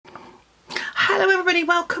Hello everybody,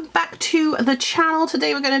 welcome back to the channel.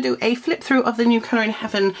 Today we're going to do a flip through of the new Colour in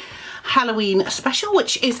Heaven Halloween special,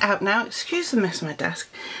 which is out now. Excuse the mess on my desk.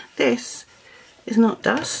 This is not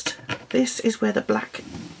dust. This is where the black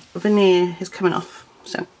veneer is coming off.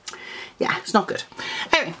 So yeah, it's not good.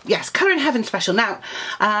 Anyway, yes, Colour in Heaven special. Now,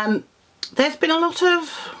 there's been a lot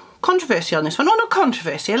of controversy on this one. Well, not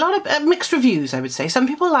controversy, a lot of mixed reviews, I would say. Some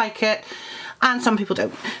people like it and some people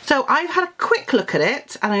don't. So I've had a quick look at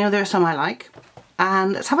it, and I know there are some I like.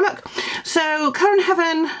 And let's have a look. So Colour in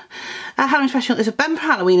Heaven Halloween special is a bumper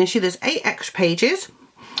Halloween issue. There's 8 extra pages.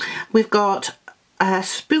 We've got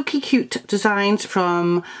spooky cute designs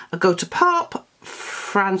from Go to Pop,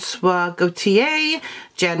 Francois Gautier,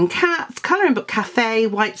 Jen Katz, Colouring Book Cafe,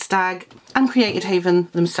 White Stag, and Creative Haven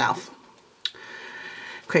themselves.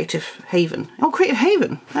 Creative Haven. Oh, Creative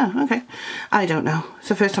Haven. Oh, okay. I don't know. It's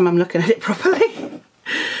the first time I'm looking at it properly.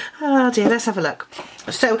 Oh dear, let's have a look.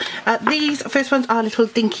 So these first ones are little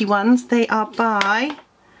dinky ones. They are by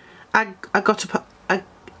Agotapop. I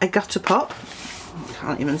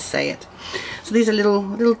can't even say it. So these are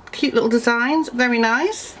little cute little designs. Very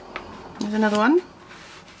nice. There's another one.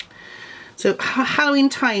 So Halloween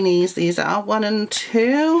Tinies, these are 1 and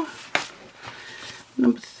 2.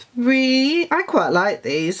 Number 3. I quite like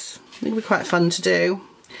these. They'll be quite fun to do.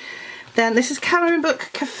 Then this is Colouring Book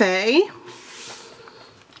Cafe.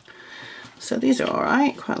 So these are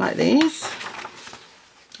alright, quite like these.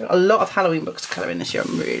 Got a lot of Halloween books to colour in this year.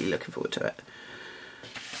 I'm really looking forward to it.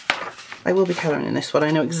 I will be colouring in this one. I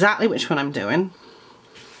know exactly which one I'm doing.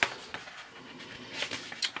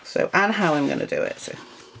 So, and how I'm going to do it. So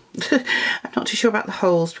I'm not too sure about the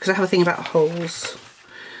holes because I have a thing about holes.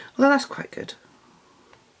 Although that's quite good.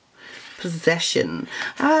 Possession.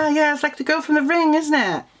 Ah, yeah, it's like the girl from The Ring, isn't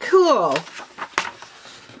it? Cool.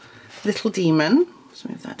 Little Demon. Let's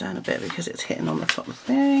move that down a bit because it's hitting on the top of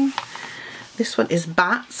the thing. This one is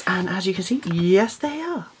Bats, and as you can see, yes they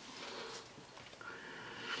are.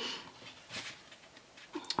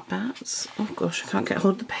 Bats. Oh gosh, I can't get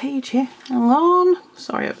hold of the page here. Hang on.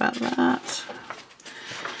 Sorry about that.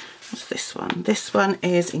 What's this one? This one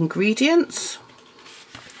is Ingredients.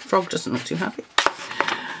 Frog doesn't look too happy.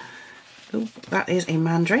 Oh, that is a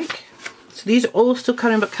Mandrake. So these are all still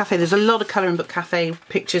Colouring Book Cafe. There's a lot of Colouring Book Cafe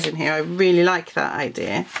pictures in here. I really like that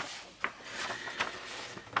idea.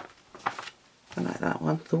 I like that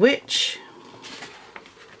one. The Witch.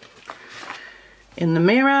 In the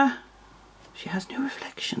Mirror. She has no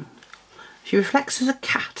reflection. She reflects as a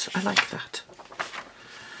cat. I like that.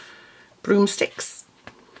 Broomsticks.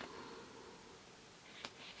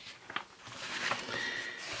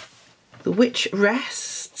 The Witch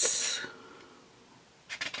Rests.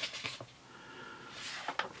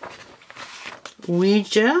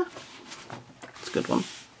 Ouija. That's a good one.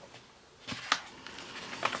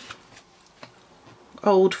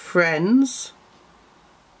 Old Friends.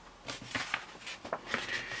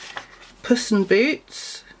 Puss in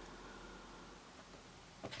Boots.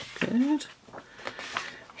 Good.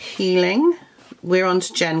 Healing. We're on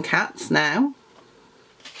to Jen Katz now.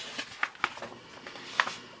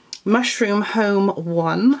 Mushroom Home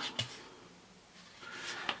 1.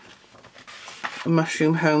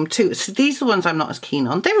 Mushroom Home 2. So these are the ones I'm not as keen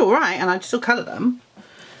on. They're alright and I'd still colour them.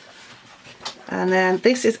 And then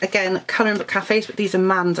this is again Colouring Book Cafes, but these are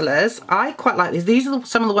mandalas. I quite like these. These are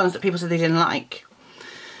some of the ones that people said they didn't like.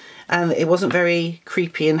 And it wasn't very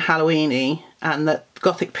creepy and Halloweeny, and that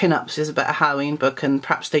Gothic Pinups is a better Halloween book, and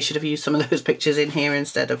perhaps they should have used some of those pictures in here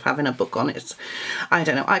instead of having a book on it. I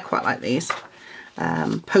don't know, I quite like these.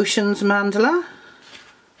 Potions Mandala.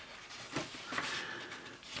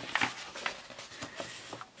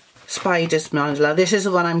 Spiders Mandala. This is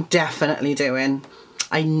the one I'm definitely doing.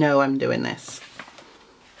 I know I'm doing this.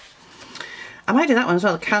 I might do that one as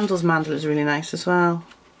well. The Candles Mandala is really nice as well.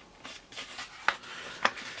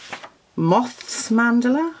 Moths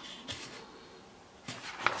Mandala.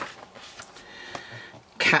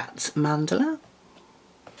 Cats Mandala.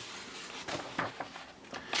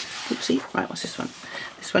 Oopsie. Right, what's this one?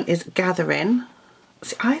 This one is Gathering.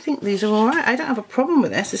 See, I think these are alright. I don't have a problem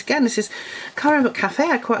with this. Again, this is Colouring Book Cafe.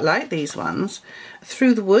 I quite like these ones.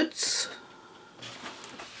 Through the Woods.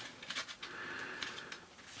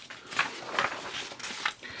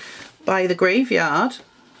 By the Graveyard.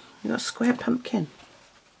 You've got a square pumpkin.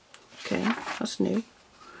 Okay, that's new.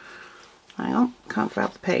 Hang on, can't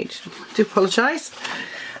grab the page. I do apologise.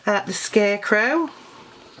 The Scarecrow.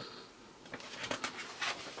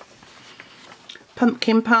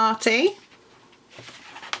 Pumpkin Party.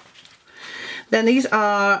 Then these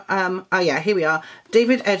are, oh yeah, here we are.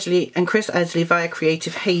 David Edgley and Chris Edgley via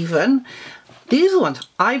Creative Haven. These are the ones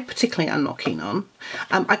I particularly am not keen on.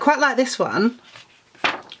 I quite like this one,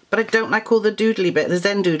 but I don't like all the doodly bits, the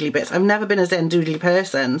Zen doodly bits. I've never been a Zen doodly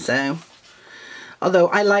person, so. Although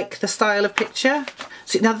I like the style of picture.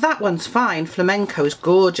 See, now that one's fine. Flamenco is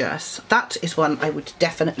gorgeous. That is one I would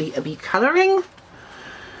definitely be colouring.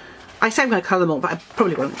 I say I'm going to colour them all, but I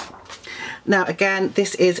probably won't. Now again,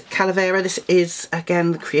 this is Calavera. This is,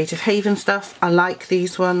 again, the Creative Haven stuff. I like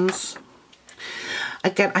these ones.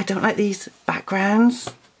 Again, I don't like these backgrounds,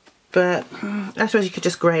 but I suppose you could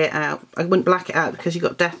just grey it out. I wouldn't black it out because you've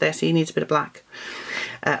got death there, so you need a bit of black.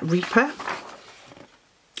 Reaper.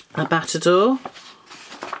 A Matador.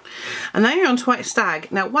 And then you're on to White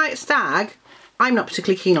Stag. Now, White Stag, I'm not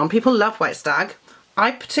particularly keen on. People love White Stag. I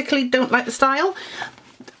particularly don't like the style.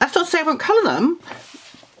 That's not to say I won't colour them.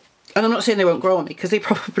 And I'm not saying they won't grow on me, because they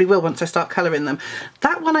probably will once I start colouring them.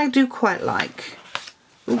 That one I do quite like.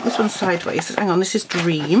 Ooh, this one's sideways. Hang on, this is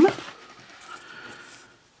Dream.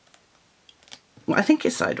 Well, I think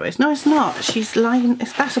it's sideways. No, it's not. She's lying.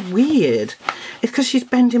 That's weird. It's because she's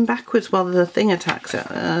bending backwards while the thing attacks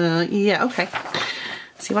her. Yeah, okay.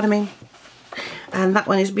 See what I mean? And that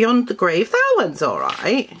one is Beyond the Grave. That one's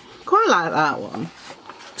alright. Quite like that one.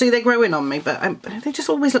 See, they're growing on me, but they just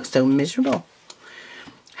always look so miserable.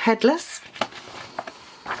 Headless.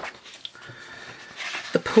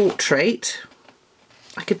 The Portrait.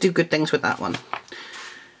 I could do good things with that one.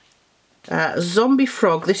 Zombie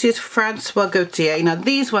Frog. This is Francois Gautier. Now,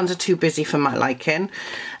 these ones are too busy for my liking,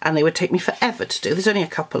 and they would take me forever to do. There's only a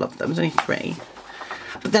couple of them. There's only 3.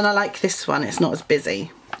 But then I like this one. It's not as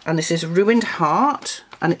busy. And this is Ruined Heart,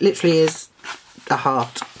 and it literally is a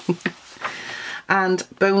heart. And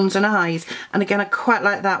Bones and Eyes. And again, I quite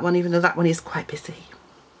like that one, even though that one is quite busy.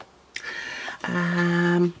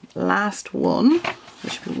 Last one.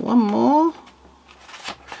 There should be one more.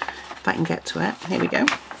 If I can get to it. Here we go.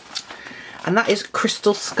 And that is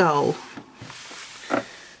Crystal Skull.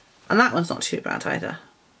 And that one's not too bad either.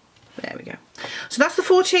 There we go. So that's the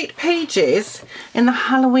 48 pages in the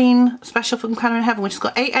Halloween special from Colouring Heaven, which has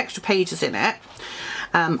got 8 extra pages in it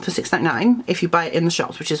for £6.99 if you buy it in the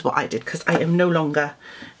shops, which is what I did, because I am no longer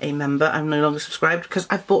a member. I'm no longer subscribed, because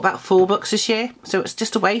I've bought about 4 books this year, so it's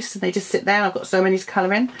just a waste, and they just sit there, and I've got so many to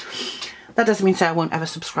colour in. That doesn't mean to say I won't ever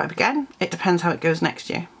subscribe again. It depends how it goes next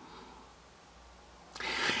year.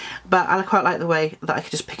 But I quite like the way that I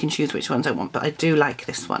could just pick and choose which ones I want, but I do like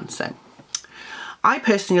this one, so. I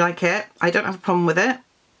personally like it. I don't have a problem with it.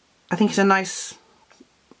 I think it's a nice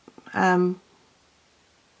Halloween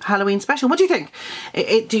special. What do you think?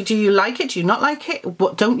 Do you like it? Do you not like it?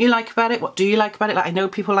 What don't you like about it? What do you like about it? Like, I know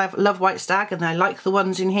people love White Stag, and I like the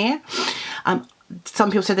ones in here.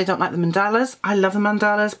 Some people say they don't like the mandalas. I love the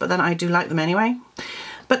mandalas, but then I do like them anyway.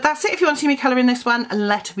 But that's it. If you want to see me colour in this one,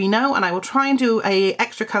 let me know, and I will try and do a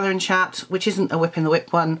extra colour in chat, which isn't a Whip in the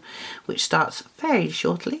Whip one, which starts very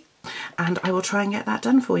shortly. And I will try and get that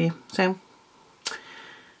done for you. So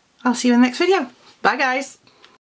I'll see you in the next video. Bye guys.